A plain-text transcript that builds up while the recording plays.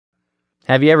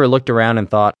Have you ever looked around and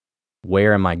thought,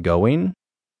 where am I going?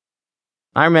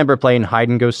 I remember playing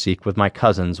hide-and-go-seek with my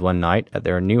cousins one night at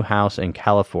their new house in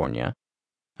California.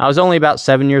 I was only about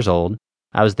 7 years old.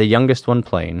 I was the youngest one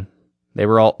playing. They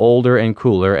were all older and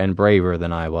cooler and braver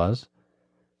than I was.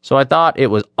 So I thought it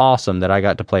was awesome that I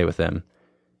got to play with them,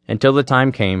 until the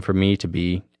time came for me to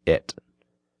be it.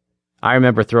 I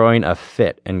remember throwing a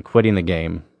fit and quitting the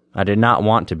game. I did not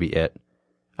want to be it.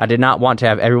 I did not want to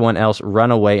have everyone else run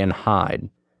away and hide.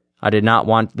 I did not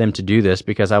want them to do this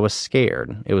because I was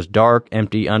scared. It was dark,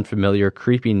 empty, unfamiliar,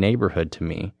 creepy neighborhood to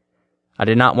me. I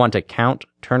did not want to count,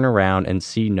 turn around, and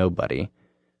see nobody.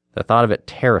 The thought of it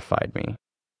terrified me.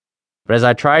 But as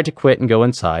I tried to quit and go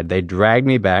inside, they dragged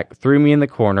me back, threw me in the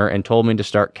corner, and told me to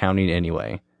start counting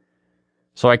anyway.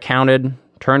 So I counted,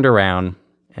 turned around,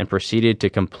 and proceeded to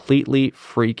completely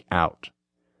freak out.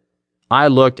 I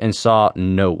looked and saw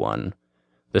no one.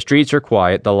 The streets were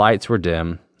quiet, the lights were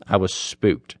dim. I was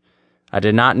spooked. I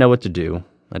did not know what to do.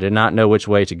 I did not know which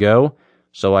way to go,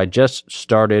 so I just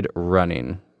started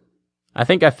running. I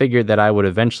think I figured that I would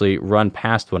eventually run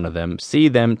past one of them, see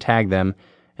them, tag them,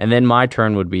 and then my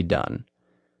turn would be done.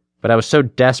 But I was so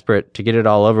desperate to get it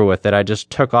all over with that I just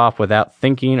took off without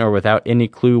thinking or without any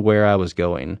clue where I was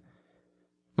going.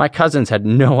 My cousins had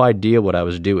no idea what I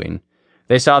was doing.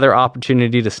 They saw their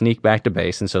opportunity to sneak back to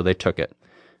base, and so they took it.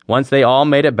 Once they all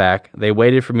made it back, they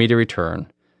waited for me to return,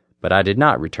 but I did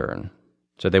not return.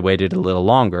 So they waited a little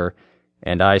longer,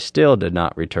 and I still did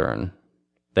not return.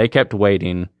 They kept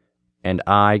waiting, and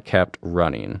I kept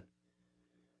running.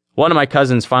 One of my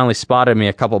cousins finally spotted me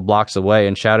a couple blocks away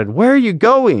and shouted, "Where are you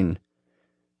going?"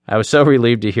 I was so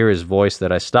relieved to hear his voice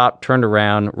that I stopped, turned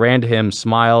around, ran to him,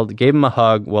 smiled, gave him a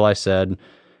hug while I said,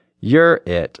 "You're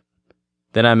it."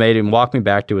 Then I made him walk me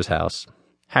back to his house.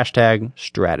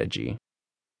 #strategy.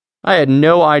 I had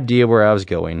no idea where I was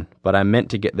going, but I meant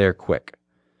to get there quick.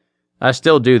 I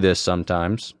still do this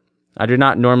sometimes. I do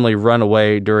not normally run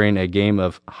away during a game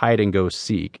of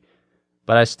hide-and-go-seek,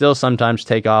 but I still sometimes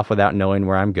take off without knowing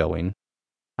where I'm going.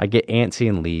 I get antsy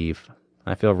and leave.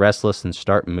 I feel restless and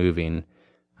start moving.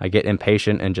 I get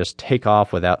impatient and just take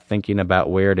off without thinking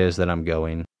about where it is that I'm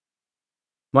going.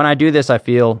 When I do this, I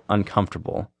feel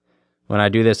uncomfortable. When I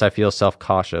do this, I feel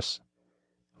self-cautious.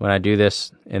 When I do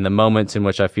this, in the moments in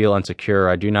which I feel insecure,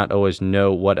 I do not always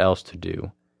know what else to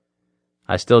do.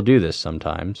 I still do this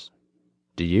sometimes.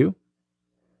 Do you?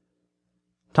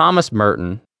 Thomas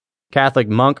Merton, Catholic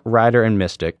monk, writer, and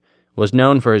mystic, was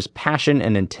known for his passion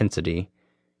and intensity.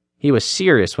 He was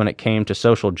serious when it came to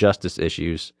social justice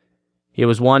issues. He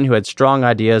was one who had strong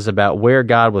ideas about where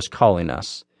God was calling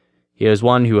us. He was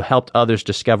one who helped others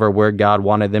discover where God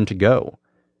wanted them to go.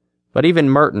 But even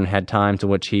Merton had times in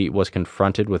which he was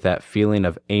confronted with that feeling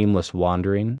of aimless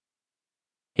wandering.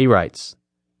 He writes,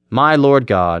 "My Lord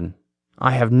God,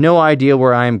 I have no idea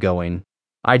where I am going.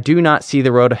 I do not see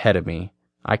the road ahead of me.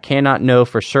 I cannot know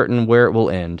for certain where it will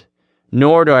end,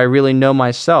 nor do I really know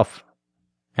myself.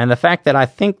 And the fact that I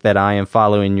think that I am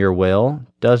following your will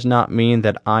does not mean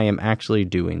that I am actually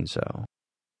doing so."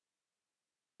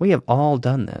 We have all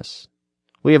done this.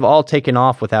 We have all taken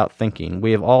off without thinking.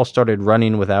 We have all started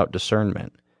running without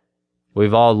discernment.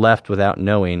 We've all left without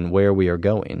knowing where we are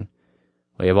going.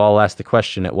 We have all asked the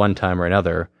question at one time or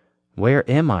another, where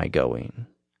am I going?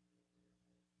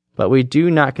 But we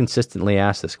do not consistently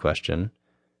ask this question,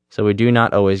 so we do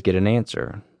not always get an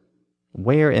answer.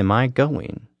 Where am I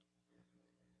going?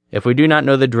 If we do not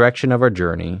know the direction of our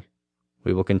journey,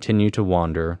 we will continue to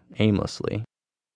wander aimlessly.